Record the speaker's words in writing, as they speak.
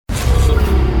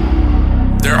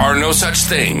There are no such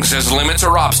things as limits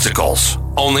or obstacles,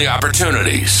 only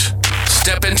opportunities.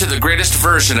 Step into the greatest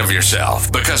version of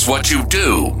yourself because what you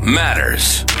do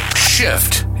matters.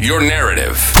 Shift your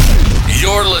narrative.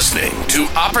 You're listening to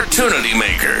Opportunity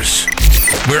Makers,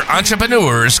 where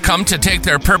entrepreneurs come to take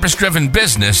their purpose-driven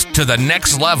business to the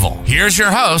next level. Here's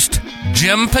your host,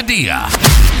 Jim Padilla.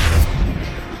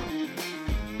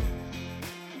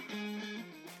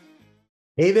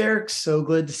 Hey there, so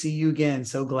good to see you again.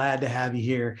 So glad to have you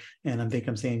here. And I think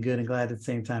I'm saying good and glad at the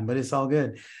same time, but it's all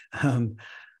good. I'm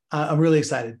really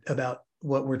excited about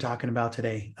what we're talking about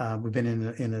today. We've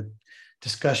been in a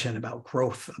discussion about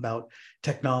growth, about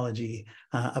technology,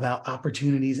 about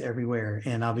opportunities everywhere.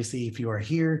 And obviously, if you are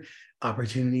here,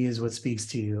 opportunity is what speaks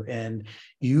to you. And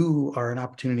you are an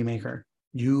opportunity maker.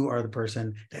 You are the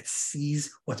person that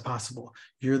sees what's possible.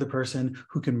 You're the person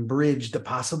who can bridge the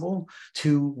possible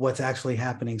to what's actually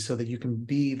happening so that you can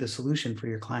be the solution for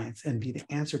your clients and be the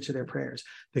answer to their prayers,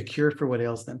 the cure for what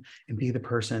ails them, and be the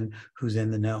person who's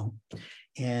in the know.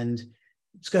 And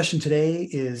discussion today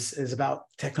is about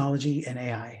technology and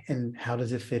AI and how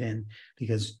does it fit in?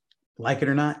 Because like it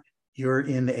or not, you're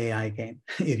in the AI game.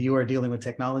 If you are dealing with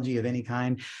technology of any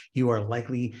kind, you are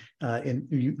likely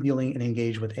dealing and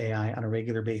engaged with AI on a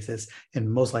regular basis.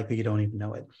 And most likely you don't even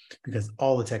know it because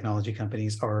all the technology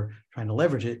companies are trying to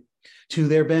leverage it to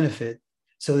their benefit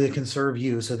so they can serve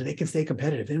you, so that they can stay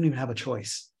competitive. They don't even have a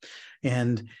choice.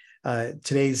 And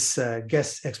today's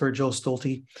guest expert, Joel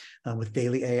Stolte with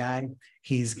Daily AI,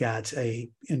 he's got a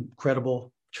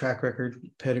incredible track record,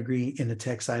 pedigree in the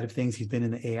tech side of things. He's been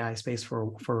in the AI space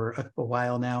for a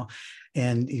while now,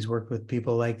 and he's worked with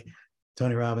people like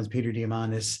Tony Robbins, Peter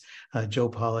Diamandis, Joe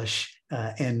Polish,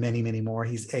 and many, many more.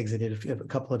 He's exited a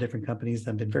couple of different companies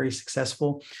that have been very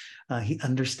successful. He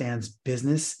understands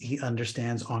business. He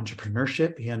understands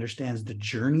entrepreneurship. He understands the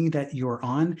journey that you're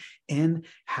on and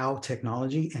how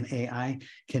technology and AI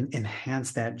can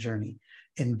enhance that journey,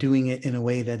 and doing it in a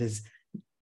way that is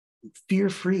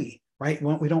fear-free. Right?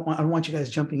 I don't want you guys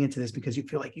jumping into this because you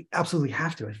feel like you absolutely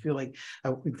have to. I feel like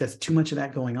that's too much of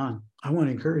that going on. I want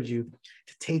to encourage you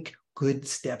to take good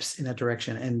steps in that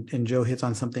direction. And Joe hits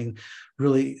on something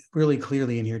really, really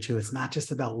clearly in here too. It's not just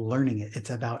about learning it.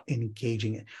 It's about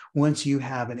engaging it. Once you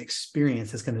have an experience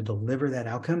that's going to deliver that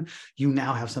outcome, you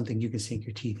now have something you can sink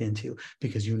your teeth into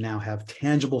because you now have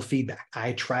tangible feedback.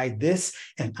 I tried this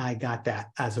and I got that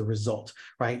as a result,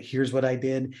 right? Here's what I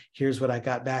did. Here's what I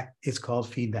got back. It's called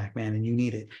feedback, man. And you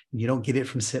need it. You don't get it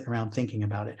from sitting around thinking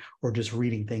about it or just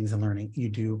reading things and learning. You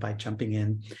do by jumping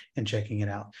in and checking it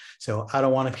out. So I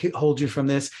don't want to hold you from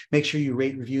this. Make sure you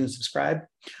rate, review, and subscribe.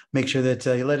 Make sure that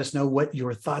you let us know what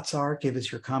your thoughts are. Give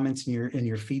us your comments and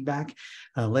your feedback.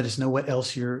 Let us know what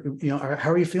else how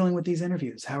are you feeling with these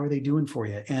interviews? How are they doing for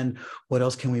you? And what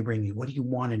else can we bring you? What do you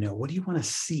want to know? What do you want to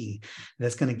see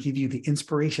that's going to give you the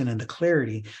inspiration and the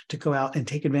clarity to go out and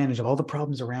take advantage of all the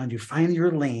problems around you, find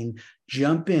your lane,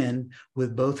 jump in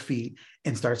with both feet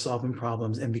and start solving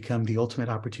problems and become the ultimate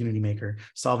opportunity maker,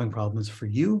 solving problems for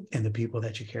you and the people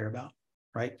that you care about.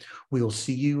 Right? We will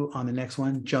see you on the next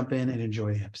one. Jump in and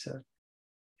enjoy the episode.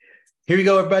 Here you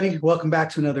go, everybody. Welcome back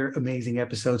to another amazing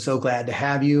episode. So glad to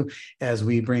have you as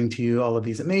we bring to you all of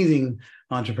these amazing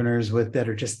entrepreneurs that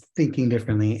are just thinking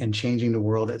differently and changing the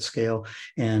world at scale.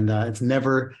 And it's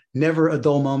never a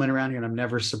dull moment around here. And I'm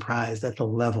never surprised at the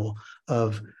level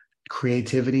of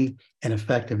creativity and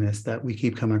effectiveness that we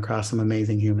keep coming across some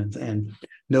amazing humans. And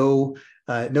no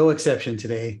exception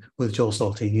today with Joel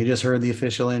Stolte. You just heard the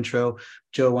official intro.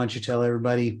 Joe, why don't you tell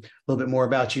everybody a little bit more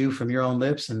about you from your own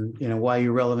lips and why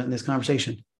you're relevant in this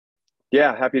conversation?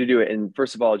 Yeah, happy to do it. And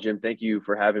first of all, Jim, thank you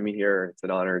for having me here. It's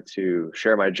an honor to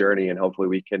share my journey, and hopefully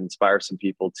we can inspire some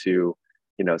people to,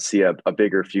 see a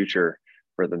bigger future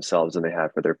for themselves than they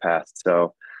have for their past.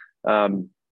 So,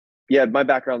 yeah, my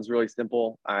background is really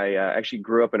simple. I actually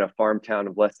grew up in a farm town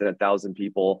of less than 1,000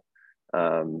 people.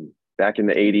 Back in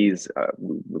the 80s,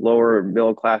 lower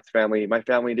middle class family. My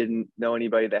family didn't know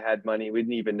anybody that had money. We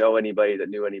didn't even know anybody that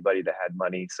knew anybody that had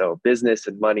money. So business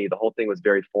and money, the whole thing was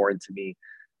very foreign to me.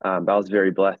 But I was very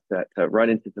blessed to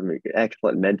run into some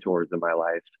excellent mentors in my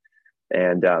life.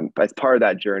 And as part of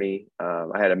that journey,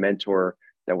 I had a mentor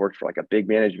that worked for like a big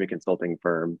management consulting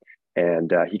firm.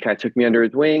 And he kind of took me under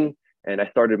his wing. And I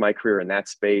started my career in that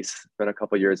space. Spent a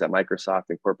couple of years at Microsoft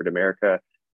in corporate America.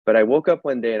 But I woke up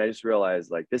one day and I just realized,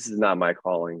 like, this is not my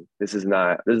calling. This is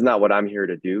not what I'm here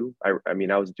to do. I mean,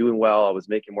 I was doing well. I was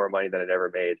making more money than I'd ever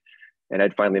made. And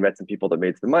I'd finally met some people that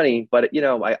made some money. But,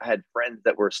 I had friends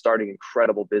that were starting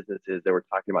incredible businesses that were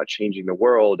talking about changing the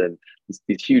world and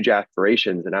these huge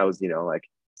aspirations. And I was, like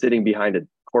sitting behind a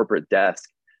corporate desk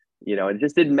it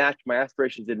just didn't match my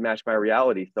aspirations, didn't match my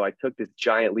reality. So I took this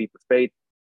giant leap of faith.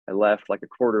 I left like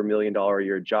a $250,000 a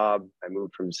year job. I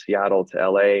moved from Seattle to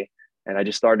LA, and I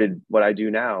just started what I do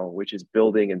now, which is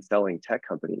building and selling tech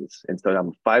companies. And so I'm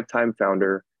a 5-time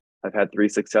founder. I've had 3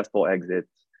 successful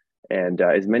exits, and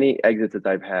as many exits as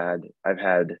I've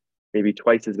had maybe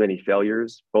twice as many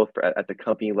failures, both at the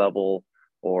company level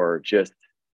or just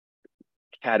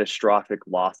catastrophic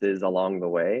losses along the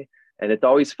way. And it's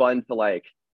always fun to like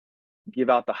give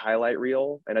out the highlight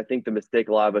reel. And I think the mistake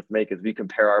a lot of us make is we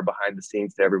compare our behind the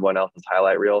scenes to everyone else's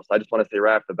highlight reel. So I just want to say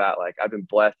right off the bat, like I've been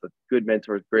blessed with good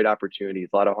mentors, great opportunities,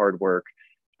 a lot of hard work,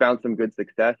 found some good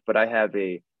success, but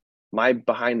my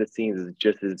behind the scenes is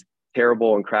just as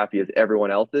terrible and crappy as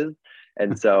everyone else's.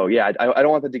 And so, yeah, I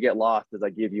don't want that to get lost as I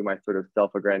give you my sort of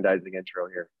self-aggrandizing intro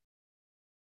here.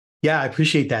 Yeah, I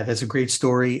appreciate that. That's a great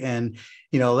story. And,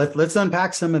 let's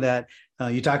unpack some of that.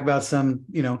 You talk about some,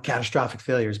 catastrophic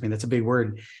failures. I mean, that's a big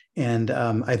word. And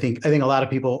I think a lot of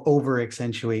people over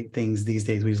accentuate things these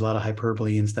days. We use a lot of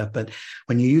hyperbole and stuff. But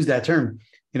when you use that term,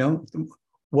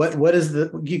 what is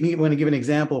you want to give an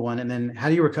example of one, and then how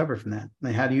do you recover from that?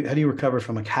 Like, how do you recover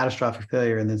from a catastrophic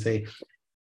failure and then say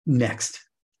next?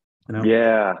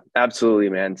 Yeah, absolutely,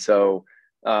 man. So,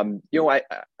 I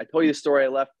told you the story. I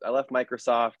left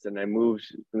Microsoft and I moved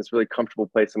from this really comfortable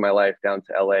place in my life down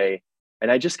to LA. And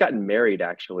I just gotten married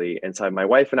actually. And so my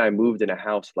wife and I moved in a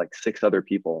house with like 6 other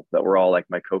people that were all like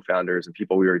my co-founders and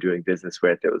people we were doing business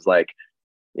with. It was like,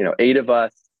 8 of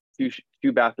us,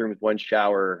 two bathrooms, 1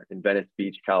 shower in Venice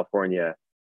Beach, California.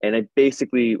 And I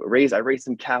basically raised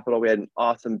some capital. We had an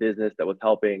awesome business that was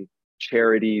helping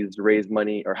charities raise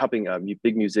money, or helping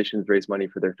big musicians raise money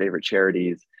for their favorite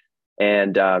charities.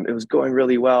 And it was going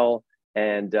really well.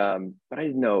 And but I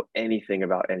didn't know anything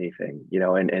about anything,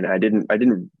 and I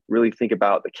didn't really think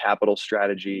about the capital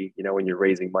strategy, when you're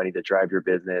raising money to drive your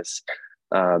business.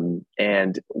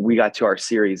 And we got to our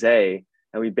Series A,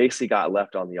 and we basically got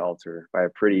left on the altar by a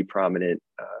pretty prominent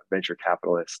venture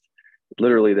capitalist.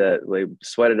 Literally, they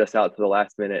sweated us out to the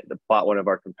last minute. They bought one of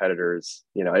our competitors.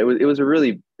 It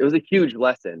was a huge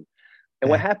lesson. And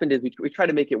what happened is we tried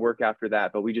to make it work after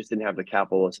that, but we just didn't have the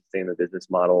capital to sustain the business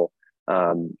model.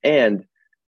 And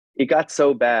it got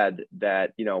so bad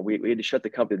that, we had to shut the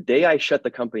company. The day I shut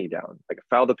the company down, like I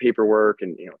filed the paperwork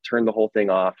and, turned the whole thing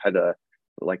off, had to,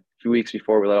 like a few weeks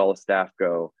before we let all the staff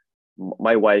go,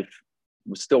 my wife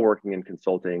was still working in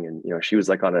consulting, and, she was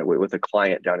like with a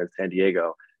client down in San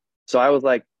Diego. So I was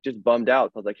like, just bummed out.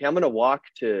 So I was like, hey, I'm going to walk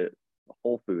to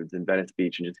Whole Foods in Venice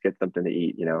Beach and just get something to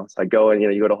eat, So I go and,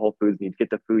 you go to Whole Foods and you get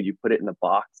the food, you put it in the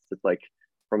box, just like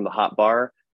from the hot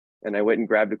bar. And I went and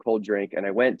grabbed a cold drink, and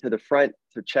I went to the front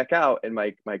to check out, and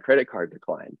my credit card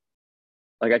declined.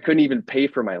 Like I couldn't even pay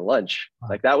for my lunch.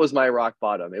 Like that was my rock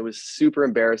bottom. It was super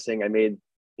embarrassing. I made,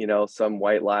 some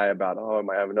white lie about, oh,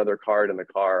 I have another card in the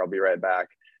car, I'll be right back.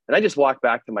 And I just walked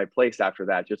back to my place after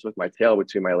that, just with my tail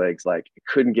between my legs. Like it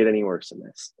couldn't get any worse than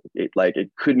this.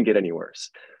 It couldn't get any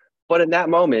worse. But in that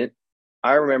moment,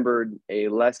 I remembered a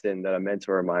lesson that a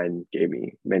mentor of mine gave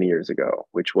me many years ago,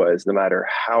 which was no matter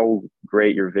how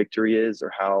great your victory is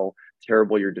or how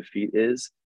terrible your defeat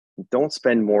is, don't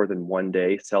spend more than 1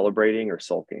 day celebrating or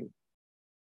sulking.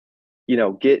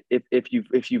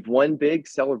 If you've won big,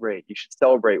 celebrate. You should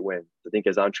celebrate wins. I think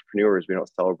as entrepreneurs, we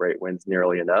don't celebrate wins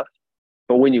nearly enough.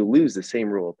 But when you lose, the same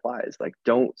rule applies. Like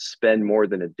don't spend more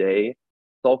than a day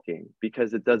sulking,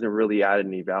 because it doesn't really add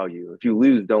any value. If you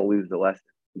lose, don't lose the lesson.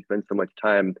 You spend so much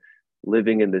time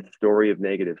living in this story of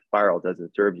negative spiral,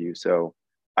 doesn't serve you. So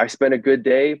I spent a good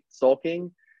day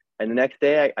sulking. And the next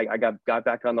day I got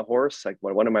back on the horse. Like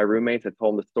when one of my roommates, I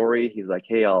told him the story. He's like,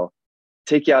 hey, I'll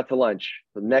take you out to lunch.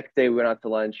 So the next day we went out to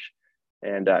lunch.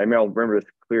 And I remember this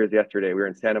clear as yesterday. We were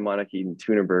in Santa Monica eating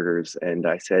tuna burgers. And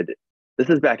I said, this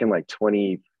is back in like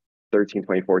 2013,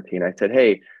 2014. I said,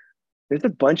 hey, there's a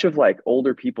bunch of like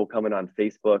older people coming on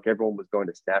Facebook. Everyone was going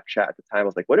to Snapchat at the time. I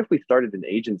was like, what if we started an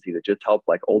agency that just helped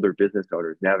like older business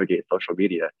owners navigate social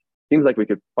media? Seems like we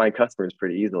could find customers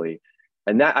pretty easily.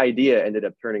 And that idea ended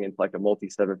up turning into like a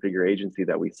multi-7-figure agency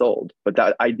that we sold. But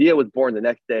that idea was born the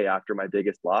next day after my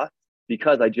biggest loss,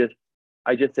 because I just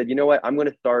said, you know what, I'm going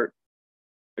to start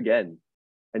again.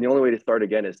 And the only way to start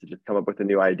again is to just come up with a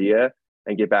new idea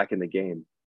and get back in the game.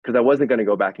 Because I wasn't going to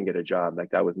go back and get a job.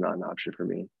 Like that was not an option for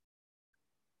me.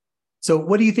 So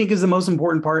what do you think is the most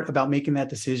important part about making that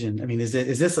decision? I mean, is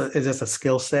this a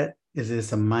skill set? Is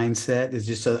this a mindset? Is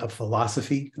this a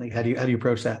philosophy? Like how do you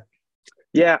approach that?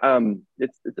 Yeah,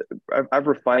 I've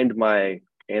refined my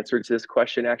answer to this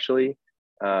question actually.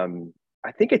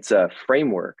 I think it's a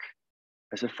framework.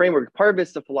 It's a framework. Part of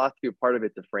it's the philosophy, part of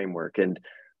it's the framework. And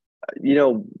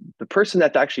The person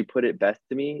that actually put it best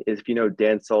to me is, if you know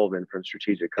Dan Sullivan from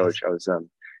Strategic Coach. I was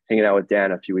hanging out with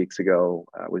Dan a few weeks ago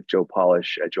with Joe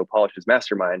Polish at Joe Polish's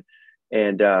Mastermind.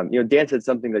 And, Dan said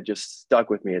something that just stuck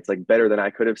with me. It's like better than I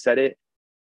could have said it.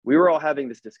 We were all having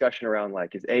this discussion around,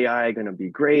 like, is AI going to be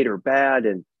great or bad?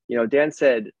 And, Dan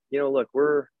said, look,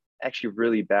 we're actually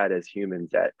really bad as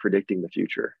humans at predicting the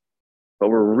future, but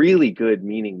we're really good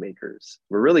meaning makers.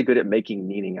 We're really good at making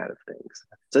meaning out of things.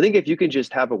 So I think if you can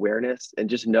just have awareness and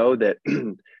just know that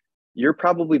you're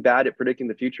probably bad at predicting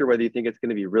the future, whether you think it's going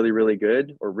to be really, really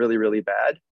good or really, really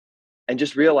bad, and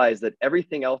just realize that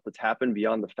everything else that's happened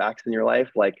beyond the facts in your life,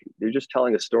 like, you're just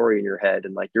telling a story in your head,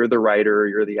 and, like, you're the writer,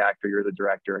 you're the actor, you're the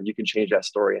director, and you can change that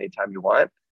story anytime you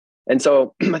want. And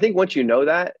so I think once you know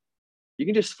that, you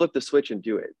can just flip the switch and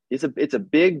do it. It's a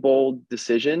big, bold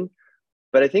decision.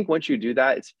 But I think once you do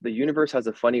that, the universe has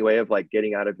a funny way of, like,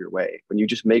 getting out of your way. When you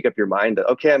just make up your mind that,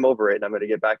 okay, I'm over it and I'm going to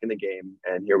get back in the game,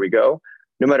 and here we go.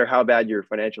 No matter how bad your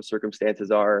financial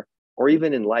circumstances are, or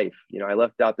even in life, I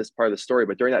left out this part of the story,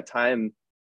 but during that time,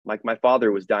 like, my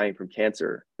father was dying from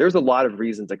cancer. There's a lot of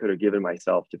reasons I could have given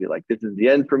myself to be like, this is the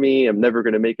end for me. I'm never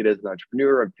going to make it as an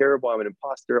entrepreneur. I'm terrible. I'm an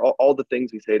imposter. All the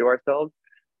things we say to ourselves.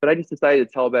 But I just decided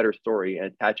to tell a better story and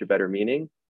attach a better meaning.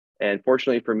 And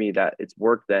fortunately for me, that it's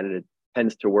worked then, and it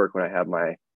tends to work when I have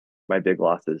my big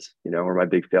losses, or my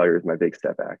big failures, my big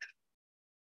setbacks.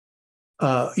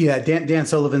 Dan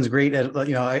Sullivan's great at,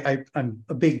 I'm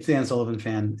a big Dan Sullivan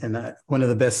fan, and one of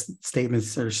the best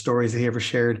statements or stories that he ever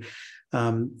shared.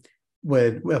 I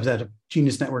was at a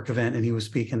Genius Network event, and he was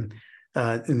speaking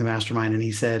in the mastermind, and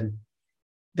he said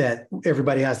that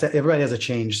everybody has a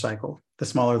change cycle. The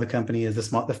smaller the company is,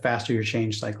 the faster your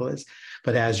change cycle is.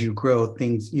 But as you grow,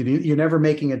 you're never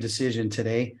making a decision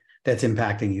today that's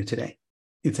impacting you today.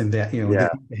 It's in that,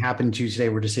 that happened to you today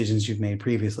were decisions you've made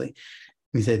previously.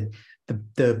 He said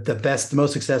the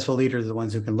most successful leaders are the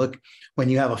ones who can look when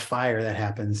you have a fire that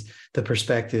happens. The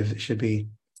perspective should be,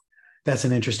 that's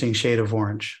an interesting shade of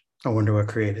orange. I wonder what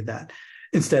created that.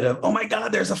 Instead of, oh my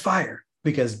God, there's a fire,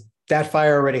 because that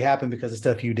fire already happened because of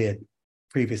stuff you did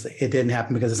previously. It didn't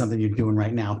happen because of something you're doing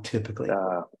right now, typically.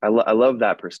 I love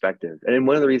that perspective. And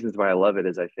one of the reasons why I love it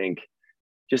is, I think,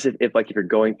 just if you're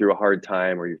going through a hard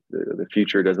time, or the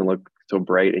future doesn't look so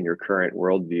bright in your current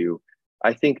worldview,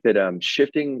 I think that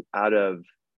shifting out of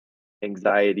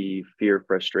anxiety, fear,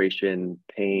 frustration,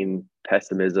 pain,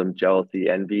 pessimism, jealousy,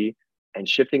 envy, and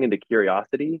shifting into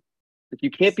curiosity, you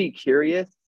can't be curious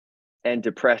and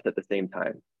depressed at the same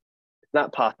time. It's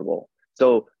not possible.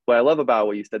 So what I love about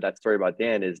what you said, that story about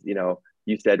Dan, is,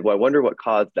 you said, well, I wonder what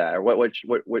caused that, or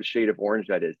what shade of orange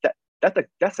that is.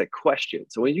 That's a question.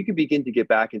 So when you can begin to get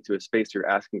back into a space where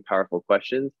you're asking powerful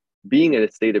questions, being in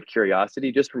a state of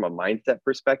curiosity, just from a mindset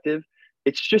perspective,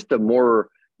 it's just a more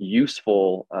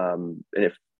useful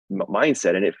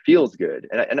mindset, and it feels good.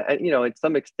 And in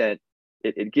some extent,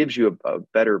 it gives you a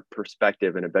better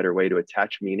perspective and a better way to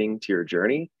attach meaning to your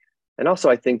journey. And also,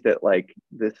 I think that, like,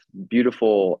 this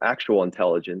beautiful actual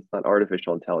intelligence, not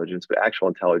artificial intelligence, but actual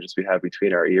intelligence we have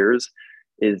between our ears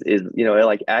is it,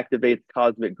 like, activates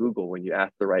cosmic Google when you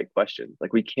ask the right questions.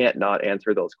 Like, we can't not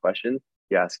answer those questions.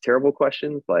 You ask terrible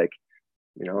questions, like,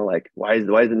 why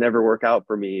does it never work out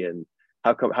for me? And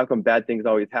how come bad things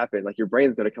always happen? Like, your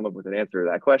brain's going to come up with an answer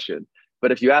to that question.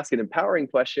 But if you ask an empowering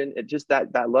question, it just,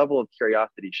 that level of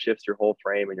curiosity shifts your whole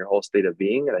frame and your whole state of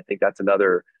being. And I think that's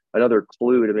another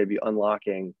clue to maybe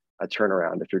unlocking a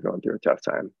turnaround if you're going through a tough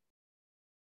time.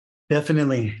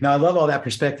 Definitely. No, I love all that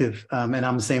perspective. And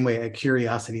I'm the same way.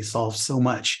 Curiosity solves so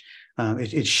much.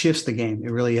 It shifts the game. It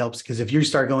really helps, because if you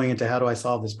start going into, how do I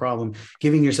solve this problem,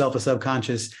 giving yourself a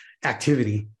subconscious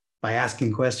activity by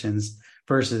asking questions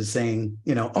versus saying,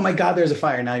 oh my God, there's a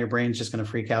fire. Now your brain's just going to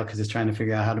freak out because it's trying to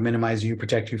figure out how to minimize you,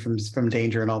 protect you from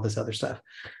danger and all this other stuff.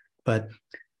 But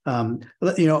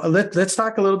let's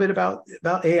talk a little bit about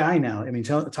AI now. I mean,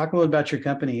 talk a little about your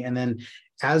company, and then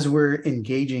as we're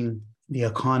engaging the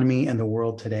economy and the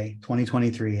world today,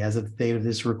 2023, as of the date of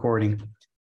this recording,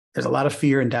 there's a lot of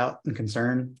fear and doubt and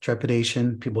concern,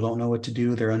 trepidation. People don't know what to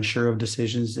do. They're unsure of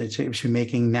decisions they should be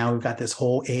making. Now we've got this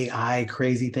whole AI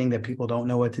crazy thing that people don't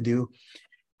know what to do.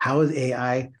 How is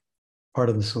AI part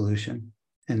of the solution?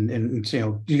 And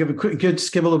you give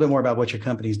just give a little bit more about what your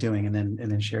company's doing, and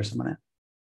then share some of that.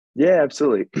 Yeah,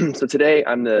 absolutely. So today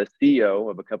I'm the CEO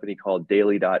of a company called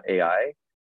Daily.ai,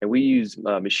 and we use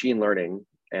machine learning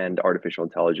and artificial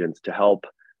intelligence to help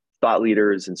thought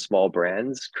leaders and small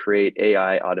brands create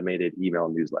AI automated email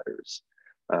newsletters.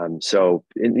 So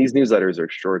these newsletters are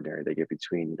extraordinary. They get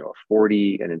between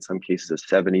 40 and in some cases a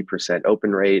 70%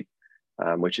 open rate.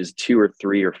 which is 2 or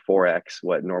 3 or 4x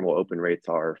what normal open rates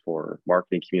are for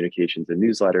marketing communications and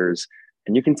newsletters.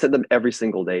 And you can send them every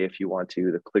single day if you want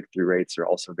to. The click-through rates are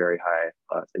also very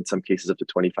high, in some cases up to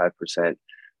 25%.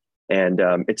 And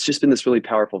it's just been this really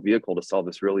powerful vehicle to solve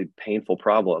this really painful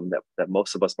problem that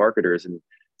most of us marketers and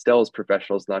sales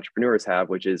professionals and entrepreneurs have,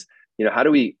 which is, how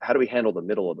do we handle the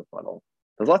middle of the funnel?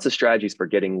 There's lots of strategies for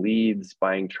getting leads,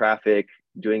 buying traffic,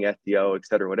 doing SEO, et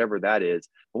cetera, whatever that is.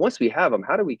 But once we have them,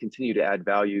 how do we continue to add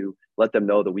value, let them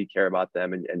know that we care about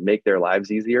them, and make their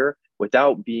lives easier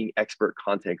without being expert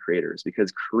content creators?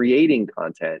 Because creating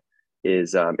content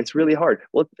is it's really hard.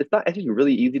 Well, it's not actually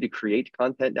really easy to create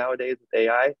content nowadays with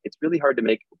AI. It's really hard to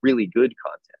make really good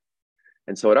content.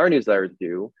 And so what our newsletters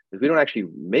do is we don't actually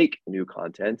make new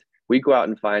content. We go out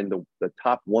and find the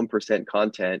top 1%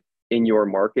 content in your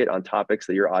market on topics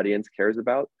that your audience cares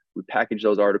about. We package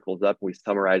those articles up and we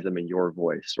summarize them in your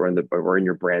voice or in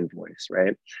your brand voice,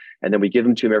 right? And then we give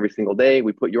them to them every single day.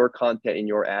 We put your content and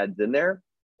your ads in there.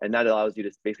 And that allows you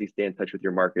to basically stay in touch with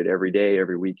your market every day,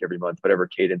 every week, every month, whatever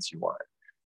cadence you want.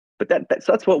 But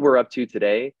so that's what we're up to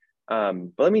today. But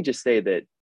let me just say that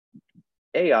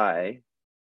AI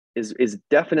is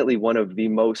definitely one of the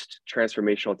most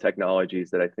transformational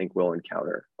technologies that I think we'll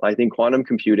encounter. I think quantum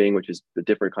computing, which is a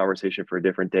different conversation for a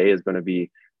different day, is going to be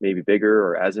maybe bigger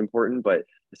or as important. But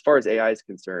as far as AI is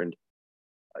concerned,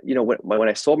 when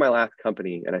I sold my last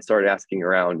company and I started asking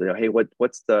around, hey,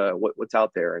 what's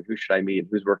out there and who should I meet and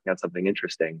who's working on something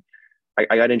interesting,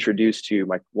 I got introduced to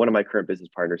one of my current business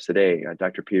partners today,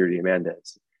 Dr. Peter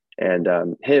Diamandis. And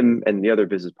him and the other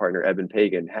business partner, Eben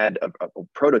Pagan, had a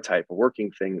prototype, a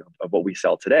working thing of what we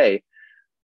sell today.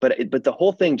 But the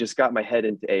whole thing just got my head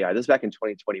into AI. This was back in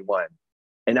 2021.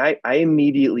 And I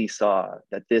immediately saw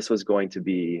that this is going to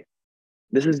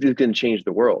change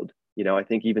the world. I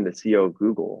think even the CEO of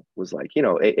Google was like,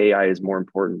 AI is more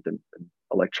important than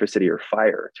electricity or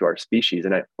fire to our species.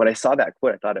 And when I saw that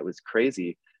quote, I thought it was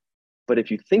crazy. But if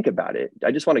you think about it,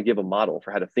 I just want to give a model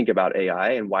for how to think about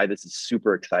AI and why this is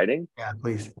super exciting. Yeah,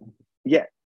 please. Yeah.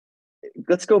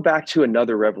 Let's go back to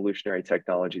another revolutionary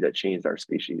technology that changed our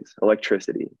species,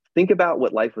 electricity. Think about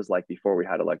what life was like before we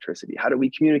had electricity. How did we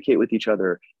communicate with each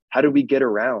other? How did we get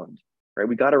around? Right?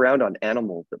 We got around on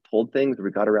animals that pulled things, or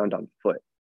we got around on foot.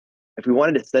 If we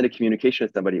wanted to send a communication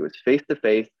to somebody, it was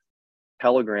face-to-face,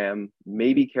 telegram,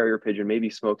 maybe carrier pigeon, maybe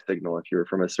smoke signal if you were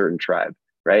from a certain tribe.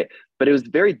 Right? But it was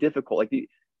very difficult. Like the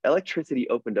electricity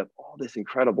opened up all this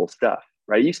incredible stuff,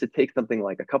 right? It used to take something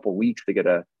like a couple of weeks to get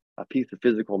a piece of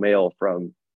physical mail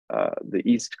from the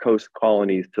East Coast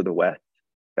colonies to the West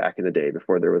back in the day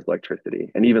before there was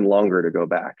electricity, and even longer to go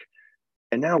back.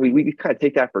 And now we kind of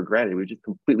take that for granted. We just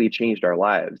completely changed our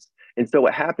lives. And so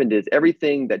what happened is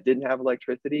everything that didn't have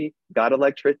electricity got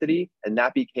electricity, and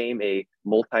that became a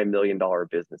multi-million-dollar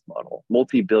business model,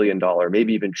 multi-billion-dollar,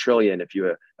 maybe even trillion if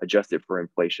you adjust it for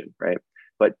inflation, right?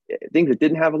 But things that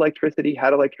didn't have electricity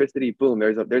had electricity. Boom!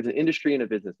 There's an industry and a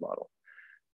business model.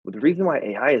 But the reason why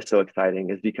AI is so exciting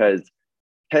is because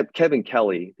Kevin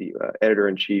Kelly, the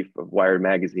editor-in-chief of Wired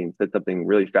magazine, said something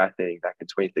really fascinating back in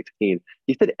 2016.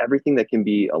 He said everything that can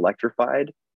be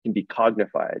electrified can be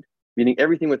cognified, meaning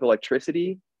everything with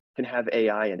electricity can have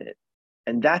AI in it.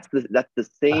 And that's the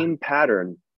same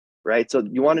pattern, right? So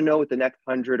you want to know what the next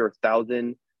 100 or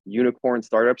 1,000 unicorn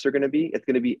startups are going to be? It's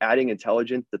going to be adding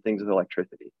intelligence to things with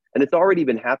electricity. And it's already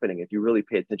been happening if you really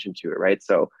pay attention to it, right?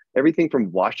 So everything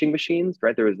from washing machines,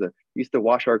 right? Used to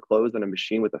wash our clothes on a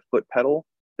machine with a foot pedal.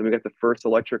 Then we got the first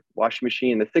electric washing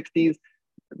machine in the 60s.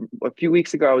 A few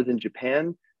weeks ago, I was in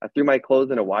Japan. I threw my clothes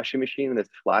in a washing machine in this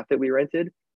flat that we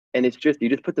rented. And it's just, you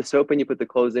just put the soap in, you put the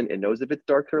clothes in, it knows if it's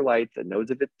dark or light, it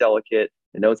knows if it's delicate,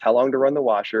 it knows how long to run the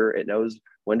washer, it knows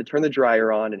when to turn the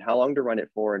dryer on and how long to run it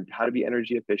for and how to be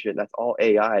energy efficient. That's all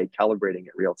AI calibrating in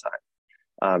real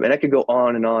time. And I could go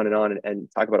on and on and on and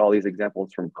talk about all these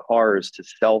examples, from cars to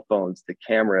cell phones to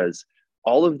cameras.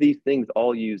 All of these things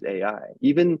all use AI.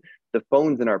 Even the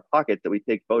phones in our pockets that we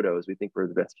take photos, we think we're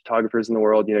the best photographers in the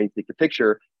world. You take a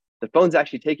picture, the phone's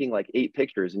actually taking like 8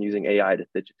 pictures and using AI to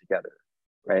stitch it together.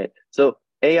 Right? So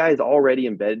AI is already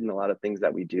embedded in a lot of things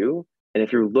that we do. And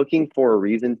if you're looking for a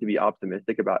reason to be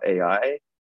optimistic about AI,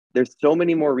 there's so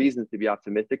many more reasons to be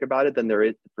optimistic about it than there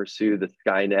is to pursue the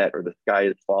Skynet or the sky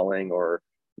is falling or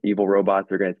evil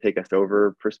robots are going to take us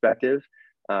over perspective.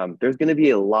 There's going to be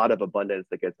a lot of abundance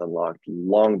that gets unlocked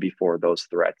long before those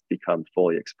threats become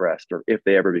fully expressed, or if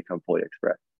they ever become fully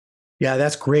expressed. Yeah,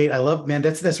 that's great. I love, man,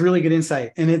 that's really good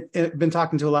insight. And I've been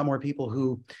talking to a lot more people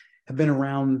who have been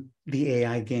around the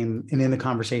AI game and in the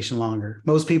conversation longer.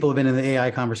 Most people have been in the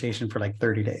AI conversation for like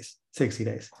 30 days, 60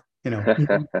 days.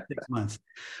 6 months.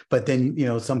 But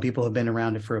then, some people have been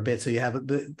around it for a bit. So you have a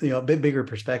bit bigger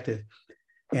perspective.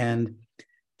 And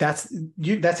that's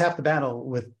half the battle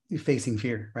with facing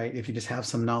fear, right? If you just have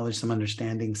some knowledge, some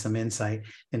understanding, some insight,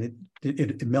 and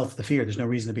it melts the fear. There's no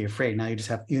reason to be afraid. Now you just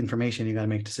have information. You got to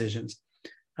make decisions.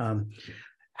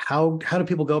 How do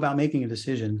people go about making a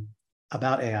decision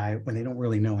about AI when they don't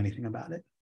really know anything about it?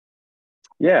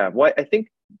 Yeah, well, I think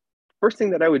first thing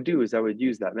that I would do is I would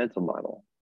use that mental model.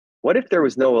 What if there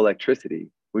was no electricity?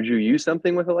 Would you use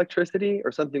something with electricity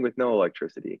or something with no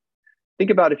electricity?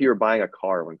 Think about if you were buying a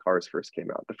car when cars first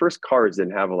came out. The first cars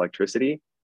didn't have electricity.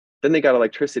 Then they got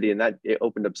electricity, and that it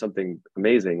opened up something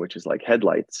amazing, which is like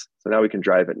headlights. So now we can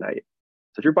drive at night.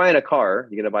 So if you're buying a car,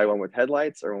 you're going to buy one with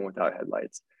headlights or one without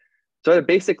headlights. So at a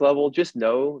basic level, just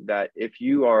know that if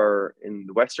you are in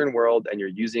the Western world and you're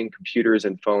using computers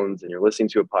and phones and you're listening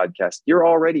to a podcast, you're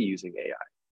already using AI.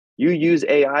 You use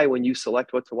AI when you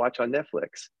select what to watch on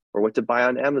Netflix or what to buy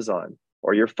on Amazon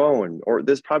or your phone, or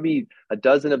there's probably a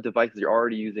dozen of devices you're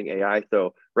already using AI.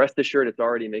 So rest assured, it's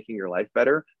already making your life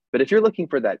better. But if you're looking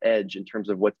for that edge in terms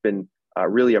of what's been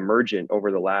really emergent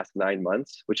over the last 9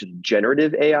 months, which is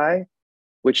generative AI,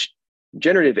 which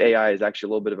generative AI is actually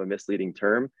a little bit of a misleading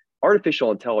term.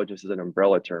 Artificial intelligence is an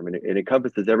umbrella term, and it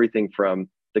encompasses everything from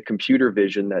the computer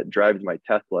vision that drives my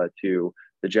Tesla to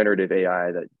the generative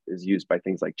AI that is used by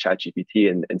things like ChatGPT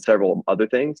and several other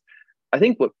things. I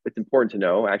think what's important to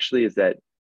know actually is that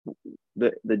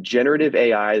the generative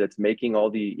AI that's making all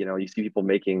the, you see people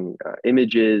making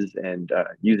images and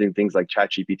using things like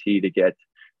ChatGPT to get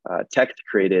text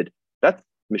created, that's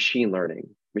machine learning.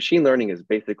 Machine learning is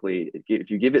basically, if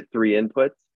you give it 3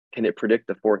 inputs, can it predict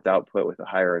the 4th output with a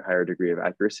higher and higher degree of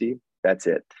accuracy? That's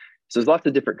it. So there's lots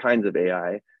of different kinds of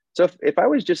AI. So if I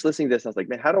was just listening to this, I was like,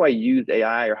 man, how do I use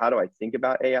AI or how do I think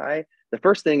about AI? The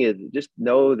first thing is just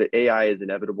know that AI is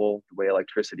inevitable the way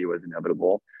electricity was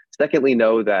inevitable. Secondly,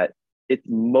 know that it's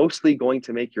mostly going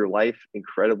to make your life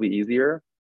incredibly easier.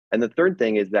 And the third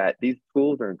thing is that these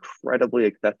tools are incredibly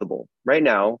accessible. Right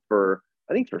now,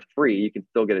 I think for free, you can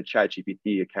still get a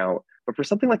ChatGPT account. But for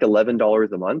something like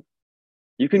 $11 a month,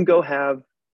 you can go have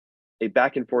a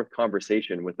back and forth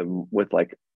conversation with them with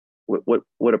like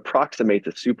what approximates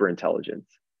a super intelligence.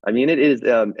 I mean,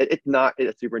 it's not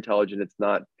a super intelligent. It's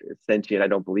not sentient. I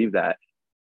don't believe that.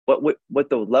 But what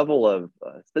the level of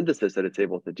synthesis that it's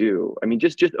able to do. I mean,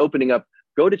 just opening up,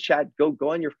 go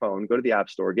on your phone, go to the App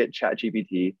Store, get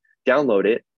ChatGPT, download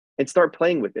it, and start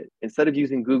playing with it. Instead of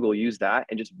using Google, use that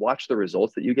and just watch the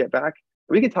results that you get back.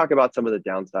 We can talk about some of the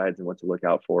downsides and what to look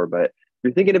out for, but if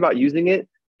you're thinking about using it,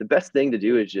 the best thing to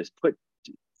do is just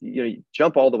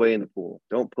jump all the way in the pool.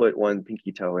 Don't put one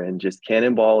pinky toe in, just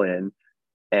cannonball in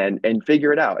and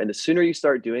figure it out. And the sooner you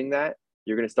start doing that,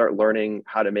 you're going to start learning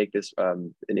how to make this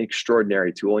an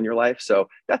extraordinary tool in your life. So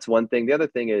that's one thing. The other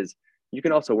thing is you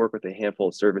can also work with a handful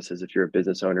of services if you're a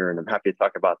business owner, and I'm happy to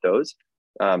talk about those.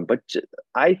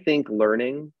 I think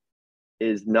learning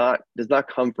does not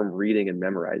come from reading and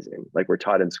memorizing like we're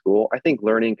taught in school. I think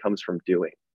learning comes from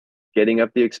doing, getting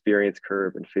up the experience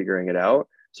curve and figuring it out.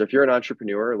 So if you're an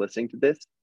entrepreneur listening to this,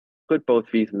 put both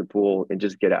feet in the pool and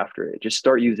just get after it. Just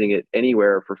start using it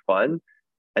anywhere for fun.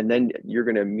 And then you're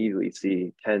going to immediately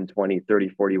see 10, 20, 30,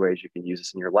 40 ways you can use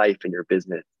this in your life and your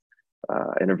business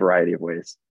in a variety of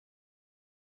ways.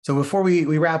 So before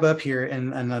we wrap up here,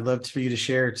 and I'd love for you to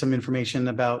share some information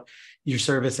about your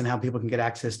service and how people can get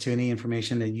access to any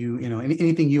information that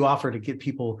anything you offer to get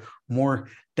people more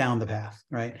down the path,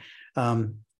 right?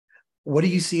 What do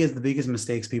you see as the biggest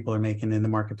mistakes people are making in the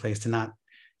marketplace to not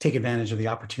take advantage of the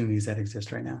opportunities that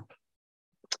exist right now?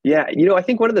 Yeah, I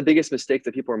think one of the biggest mistakes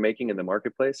that people are making in the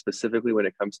marketplace, specifically when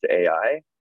it comes to AI,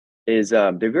 is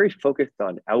they're very focused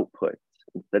on outputs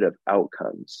instead of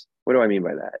outcomes. What do I mean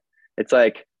by that? It's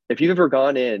like, if you've ever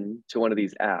gone in to one of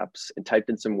these apps and typed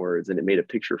in some words and it made a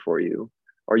picture for you,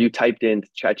 or you typed in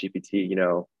ChatGPT,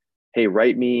 hey,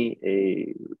 write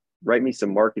me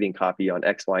some marketing copy on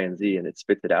X, Y, and Z, and it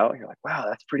spits it out. You're like, wow,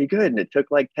 that's pretty good. And it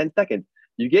took like 10 seconds.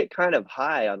 You get kind of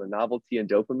high on the novelty and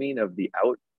dopamine of the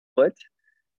output.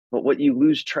 But what you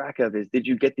lose track of is, did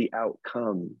you get the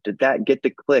outcome? Did that get the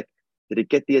click? Did it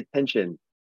get the attention?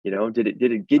 Did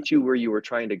it get you where you were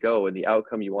trying to go and the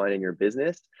outcome you want in your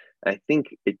business? And I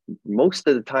think most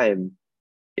of the time,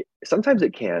 sometimes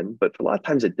it can, but a lot of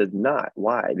times it does not.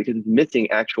 Why? Because it's missing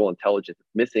actual intelligence, it's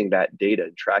missing that data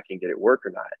and tracking, did it work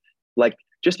or not? Like,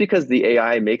 just because the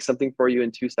AI makes something for you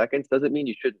in 2 seconds doesn't mean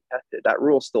you shouldn't test it. That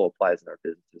rule still applies in our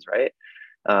businesses, right?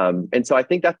 And so I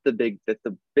think that's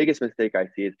the biggest mistake I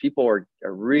see is people are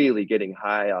really getting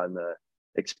high on the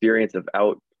experience of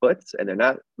outputs and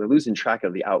they're losing track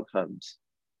of the outcomes.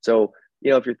 So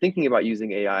if you're thinking about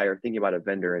using AI or thinking about a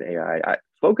vendor in AI,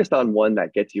 focus on one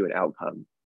that gets you an outcome.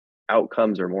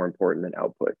 Outcomes are more important than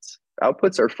outputs.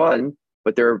 Outputs are fun,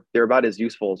 but they're about as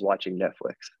useful as watching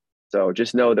Netflix. So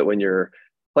just know that when you're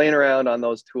playing around on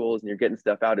those tools and you're getting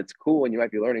stuff out, it's cool and you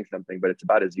might be learning something, but it's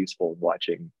about as useful as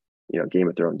watching, Game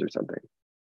of Thrones or something.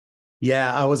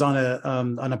 Yeah, I was on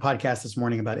a podcast this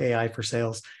morning about AI for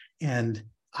sales, and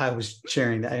I was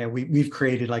sharing that we've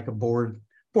created like a board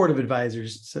of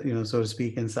advisors, so to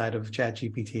speak, inside of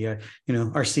ChatGPT.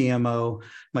 Our CMO,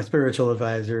 my spiritual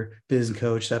advisor, business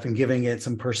coach stuff, and giving it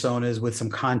some personas with some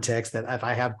context that if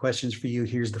I have questions for you,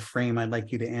 here's the frame I'd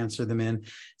like you to answer them in,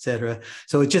 etc.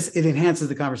 So it enhances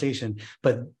the conversation,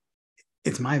 but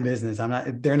it's my business.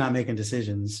 They're not making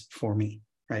decisions for me.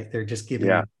 Right. They're just giving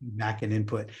me back and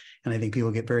input. And I think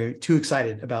people get too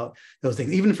excited about those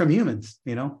things, even from humans.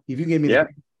 If you gave me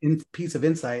the piece of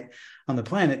insight on the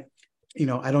planet,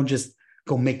 I don't just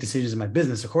go make decisions in my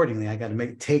business accordingly. I got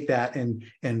to take that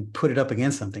and put it up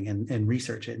against something and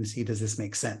research it and see, does this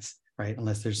make sense? Right.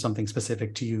 Unless there's something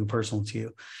specific to you, personal to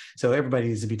you. So everybody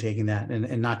needs to be taking that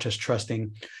and not just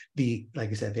trusting like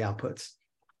you said, the outputs.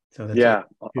 So that's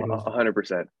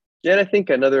 100%. Yeah. And I think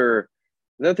another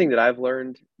thing that I've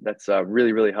learned that's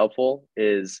really, really helpful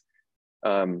is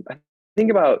I think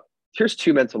about, here's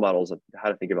two mental models of how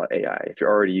to think about AI. If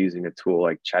you're already using a tool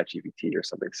like ChatGPT or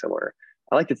something similar,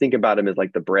 I like to think about them as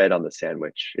like the bread on the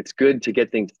sandwich. It's good to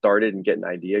get things started and get an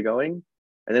idea going.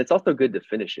 And then it's also good to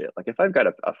finish it. Like if I've got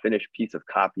a finished piece of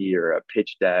copy or a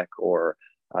pitch deck or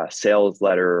a sales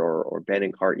letter or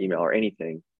abandoned cart email or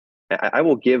anything, I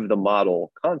will give the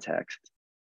model context,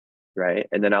 right?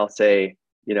 And then I'll say,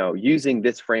 using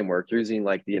this framework, using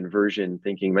like the inversion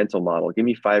thinking mental model, give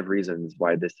me 5 reasons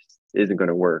why this isn't going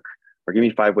to work, or give me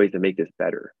 5 ways to make this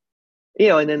better.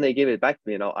 And then they give it back to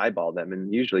me and I'll eyeball them.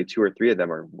 And usually 2 or 3 of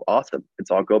them are awesome. And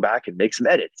so I'll go back and make some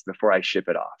edits before I ship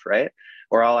it off, right?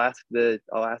 Or I'll ask the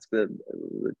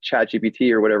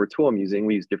ChatGPT or whatever tool I'm using.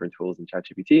 We use different tools in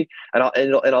ChatGPT, and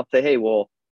I'll say, hey, well,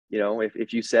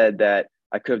 if you said that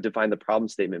I could have defined the problem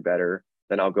statement better,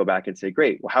 then I'll go back and say,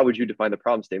 great, well, how would you define the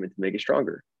problem statement to make it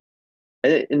stronger?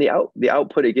 And the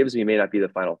output it gives me may not be the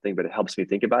final thing, but it helps me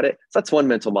think about it. So that's one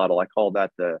mental model. I call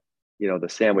that the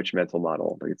sandwich mental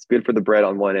model. It's good for the bread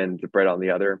on one end, the bread on the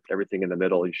other. Everything in the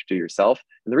middle you should do yourself.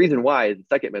 And the reason why is the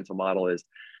second mental model is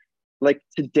like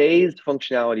today's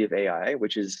functionality of AI,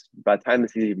 which is by the time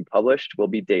this is even published, will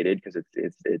be dated because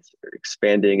it's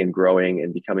expanding and growing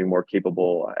and becoming more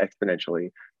capable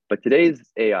exponentially. But today's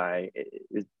AI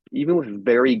is, even with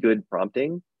very good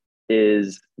prompting,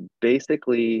 is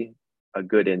basically a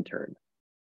good intern.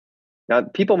 Now,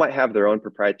 people might have their own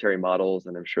proprietary models,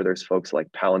 and I'm sure there's folks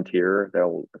like Palantir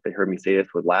that, if they heard me say this,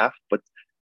 would laugh, but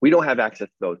we don't have access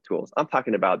to those tools. I'm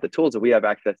talking about the tools that we have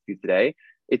access to today.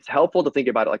 It's helpful to think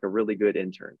about it like a really good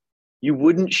intern. You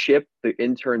wouldn't ship the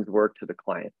intern's work to the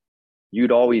client.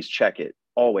 You'd always check it,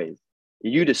 always.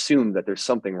 You'd assume that there's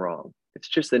something wrong. It's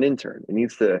just an intern.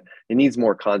 It needs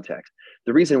more context.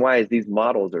 The reason why is these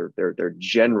models they're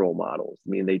general models. I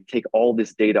mean, they take all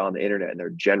this data on the internet and they're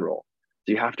general.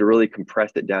 So you have to really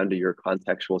compress it down to your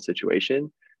contextual situation.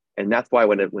 And that's why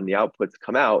when the outputs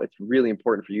come out, it's really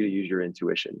important for you to use your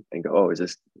intuition and go, oh, is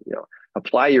this,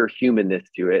 apply your humanness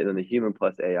to it. And then the human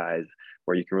plus AI is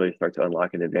where you can really start to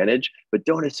unlock an advantage. But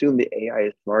don't assume the AI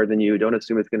is smarter than you. Don't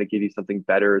assume it's going to give you something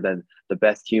better than the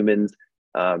best humans.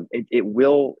 It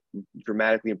will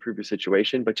dramatically improve your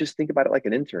situation, but just think about it like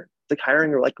an intern. It's like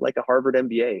hiring like a Harvard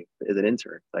MBA as an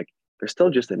intern. Like they're still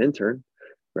just an intern,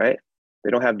 right? They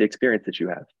don't have the experience that you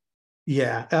have.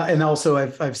 Yeah, and also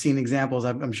I've seen examples.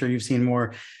 I'm sure you've seen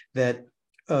more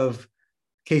of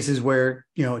cases where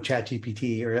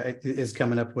ChatGPT is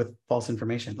coming up with false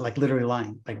information, like literally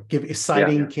lying, like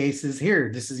citing cases.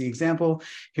 Here, this is the example.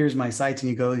 Here's my sites, and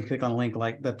you click on a link,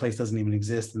 like that place doesn't even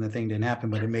exist, and the thing didn't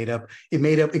happen, but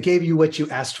it gave you what you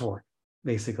asked for,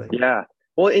 basically. Yeah.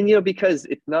 Well, and because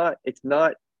it's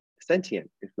not sentient.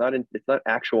 It's not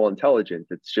actual intelligence.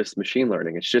 It's just machine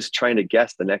learning. It's just trying to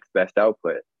guess the next best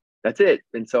output. That's it.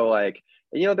 And so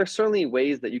there's certainly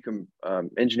ways that you can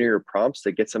engineer your prompts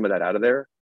to get some of that out of there.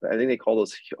 I think they call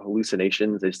those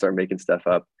hallucinations. They start making stuff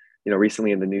up.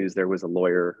 Recently in the news, there was a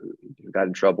lawyer who got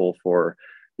in trouble for,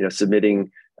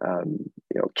 submitting,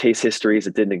 case histories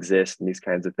that didn't exist and these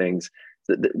kinds of things.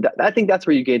 I think that's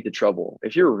where you get into trouble.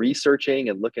 If you're researching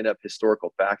and looking up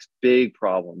historical facts, big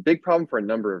problem for a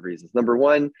number of reasons. Number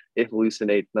one, it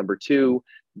hallucinates. Number two,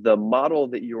 the model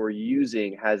that you're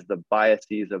using has the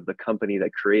biases of the company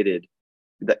that created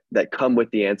that come with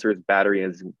the answers,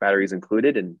 batteries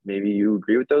included. And maybe you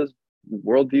agree with those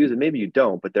worldviews, and maybe you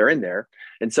don't, but they're in there.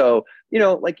 And so,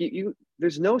 like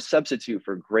there's no substitute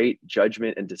for great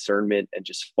judgment and discernment and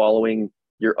just following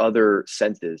your other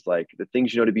senses, like the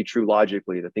things you know to be true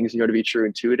logically, the things you know to be true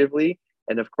intuitively.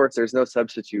 And of course, there's no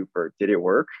substitute for, did it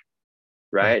work?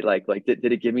 Right? Like did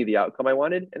it give me the outcome I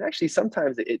wanted? And actually,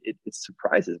 sometimes it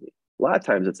surprises me. A lot of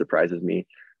times it surprises me,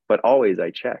 but always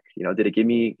I check, did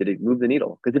it move the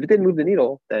needle? Because if it didn't move the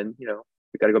needle, then,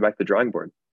 we got to go back to the drawing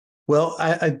board. Well,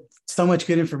 I so much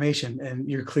good information, and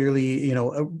you're clearly,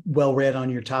 well read on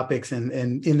your topics and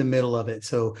in the middle of it.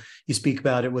 So you speak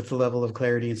about it with the level of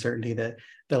clarity and certainty that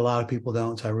a lot of people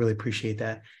don't. So I really appreciate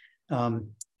that. So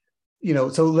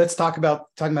let's talking about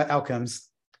outcomes.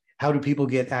 How do people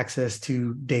get access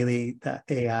to daily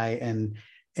AI,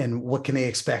 and what can they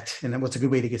expect? And what's a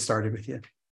good way to get started with you?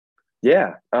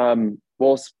 Yeah.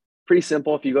 Well, it's pretty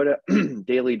simple. If you go to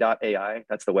daily.ai,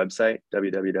 that's the website,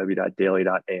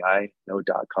 www.daily.ai, no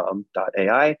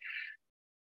 .com.ai.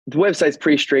 The website's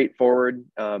pretty straightforward.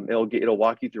 It'll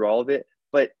walk you through all of it.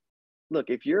 But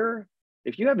look, if you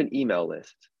have an email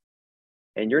list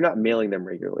and you're not mailing them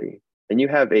regularly, and you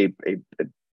have a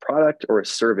product or a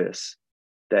service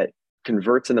that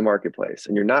converts in the marketplace,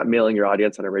 and you're not mailing your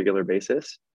audience on a regular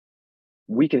basis,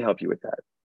 we can help you with that,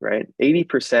 right?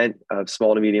 80% of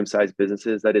small to medium-sized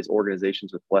businesses, that is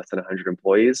organizations with less than 100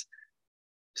 employees,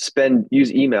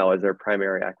 use email as their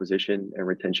primary acquisition and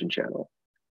retention channel.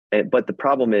 But the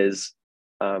problem is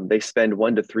they spend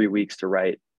 1 to 3 weeks to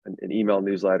write an email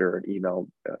newsletter, an email,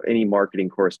 any marketing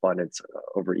correspondence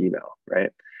over email,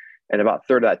 right? And about a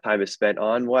third of that time is spent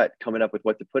on coming up with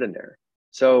what to put in there.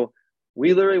 So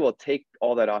we literally will take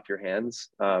all that off your hands.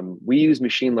 We use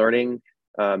machine learning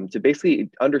to basically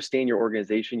understand your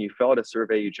organization. You fill out a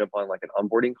survey, you jump on like an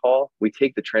onboarding call. We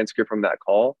take the transcript from that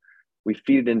call, we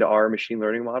feed it into our machine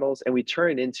learning models, and we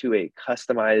turn it into a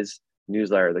customized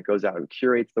newsletter that goes out and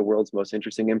curates the world's most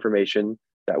interesting information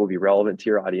that will be relevant to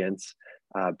your audience.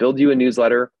 Build you a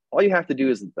newsletter. All you have to do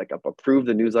is approve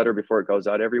the newsletter before it goes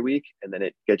out every week, and then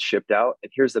it gets shipped out.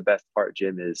 And here's the best part,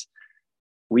 Jim, is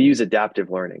we use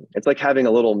adaptive learning. It's like having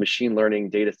a little machine learning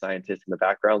data scientist in the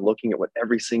background looking at what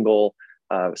every single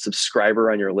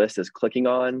subscriber on your list is clicking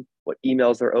on, what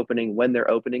emails they're opening, when they're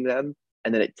opening them.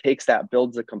 And then it takes that,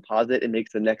 builds a composite, and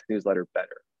makes the next newsletter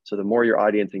better. So the more your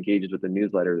audience engages with the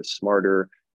newsletter, the smarter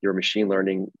your machine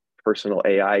learning personal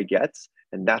AI gets.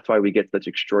 And that's why we get such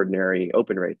extraordinary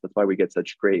open rates. That's why we get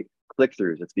such great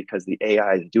click-throughs. It's because the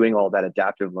AI is doing all that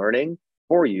adaptive learning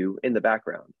for you in the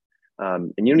background.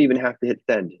 And you don't even have to hit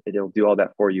send. It'll do all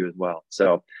that for you as well.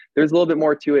 So there's a little bit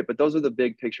more to it, but those are the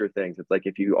big picture things. It's like,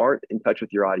 if you aren't in touch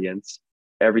with your audience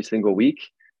every single week,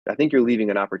 I think you're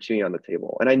leaving an opportunity on the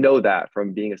table. And I know that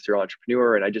from being a serial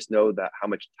entrepreneur, and I just know that how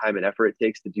much time and effort it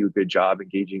takes to do a good job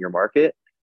engaging your market.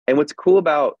 And what's cool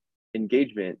about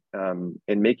engagement and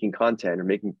making content, or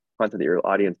making content that your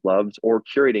audience loves, or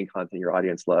curating content your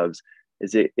audience loves,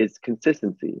 is it's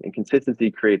consistency. And consistency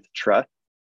creates trust,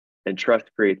 and trust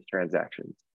creates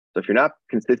transactions. So if you're not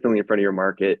consistently in front of your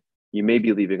market, you may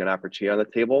be leaving an opportunity on the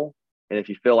table. And if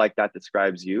you feel like that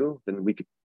describes you, then we could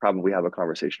probably have a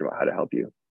conversation about how to help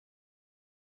you.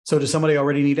 So does somebody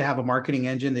already need to have a marketing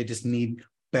engine? They just need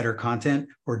better content?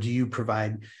 Or do you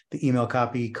provide the email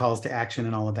copy, calls to action,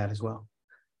 and all of that as well?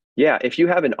 Yeah, if you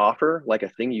have an offer, like a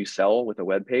thing you sell with a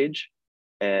web page,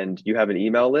 and you have an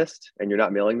email list and you're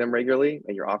not mailing them regularly,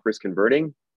 and your offer is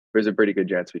converting, there's a pretty good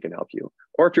chance we can help you.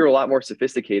 Or if you're a lot more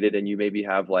sophisticated and you maybe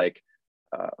have like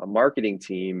a marketing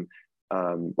team,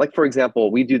 like for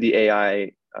example, we do the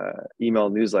AI email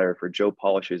newsletter for Joe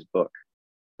Polish's book,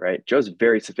 right? Joe's a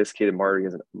very sophisticated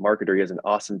marketer. He has an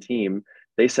awesome team.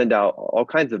 They send out all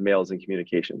kinds of mails and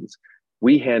communications.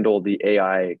 We handle the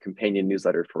AI companion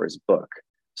newsletter for his book.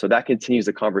 So that continues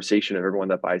the conversation of everyone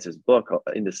that buys his book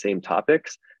in the same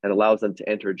topics, and allows them to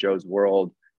enter Joe's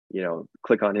world,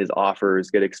 click on his offers,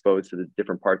 get exposed to the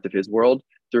different parts of his world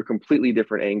through a completely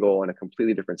different angle and a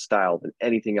completely different style than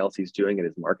anything else he's doing in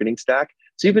his marketing stack.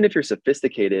 So even if you're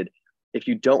sophisticated, if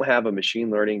you don't have a machine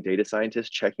learning data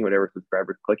scientist checking whatever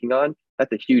subscriber's clicking on,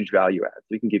 that's a huge value add.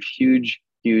 We can give huge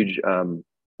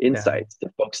insights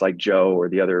to folks like Joe or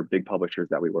the other big publishers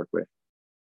that we work with.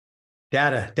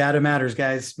 Data matters,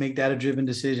 guys. Make data-driven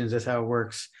decisions. That's how it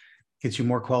works. Gets you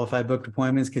more qualified booked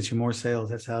appointments, gets you more sales.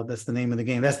 That's the name of the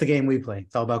game. That's the game we play.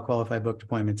 It's all about qualified booked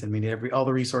appointments. And we need all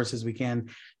the resources we can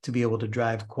to be able to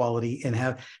drive quality and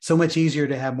have so much easier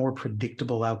to have more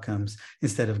predictable outcomes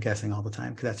instead of guessing all the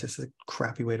time, because that's just a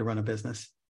crappy way to run a business.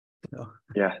 So.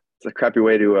 Yeah, it's a crappy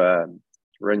way to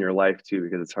run your life too,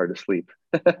 because it's hard to sleep.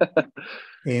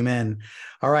 Amen.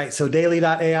 All right. So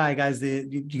daily.ai, guys,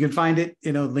 you can find it,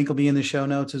 link will be in the show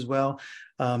notes as well.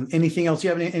 Anything else? You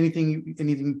have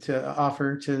anything to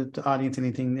offer to the audience?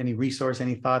 Anything, any resource,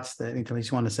 any thoughts that anything you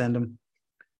want to send them?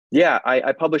 Yeah,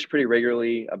 I publish pretty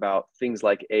regularly about things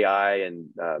like AI and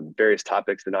various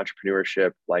topics in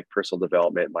entrepreneurship, like personal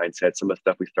development, mindset, some of the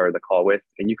stuff we started the call with.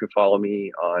 And you can follow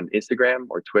me on Instagram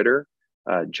or Twitter,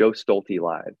 Joe Stolte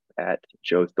Live, at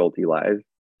Joe Stolte Live.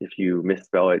 If you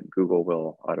misspell it, Google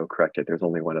will autocorrect it. There's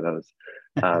only one of those.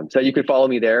 So you can follow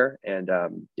me there. And,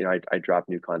 I drop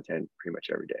new content pretty much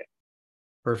every day.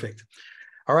 Perfect.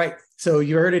 All right. So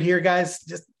you heard it here, guys.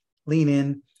 Just lean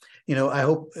in. I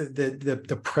hope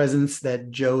the presence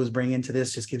that Joe is bringing to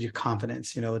this just gives you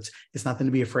confidence. It's nothing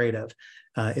to be afraid of.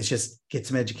 It's just get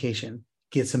some education,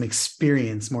 get some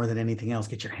experience more than anything else.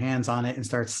 Get your hands on it and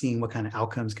start seeing what kind of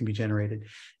outcomes can be generated.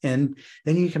 And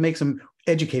then you can make some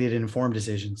educated and informed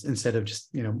decisions instead of just,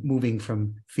 moving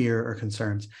from fear or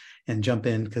concerns, and jump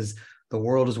in, because the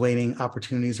world is waiting.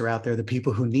 Opportunities are out there. The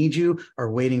people who need you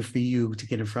are waiting for you to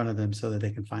get in front of them so that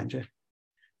they can find you.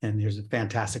 And there's a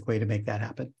fantastic way to make that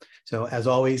happen. So as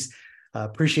always,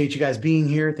 appreciate you guys being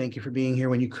here. Thank you for being here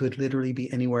when you could literally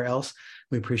be anywhere else.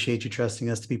 We appreciate you trusting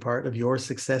us to be part of your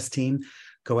success team.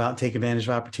 Go out and take advantage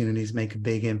of opportunities, make a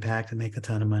big impact, and make a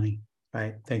ton of money. All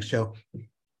right. Thanks, Joe.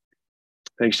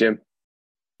 Thanks, Jim.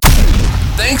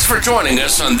 Thanks for joining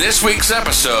us on this week's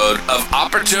episode of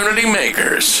Opportunity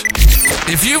Makers.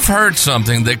 If you've heard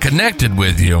something that connected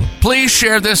with you, please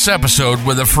share this episode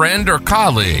with a friend or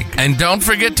colleague. And don't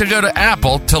forget to go to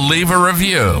Apple to leave a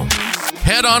review.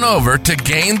 Head on over to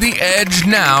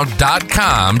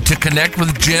GainTheEdgeNow.com to connect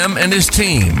with Jim and his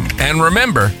team. And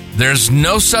remember, there's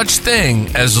no such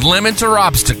thing as limits or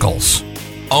obstacles,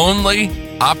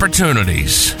 only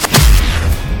opportunities.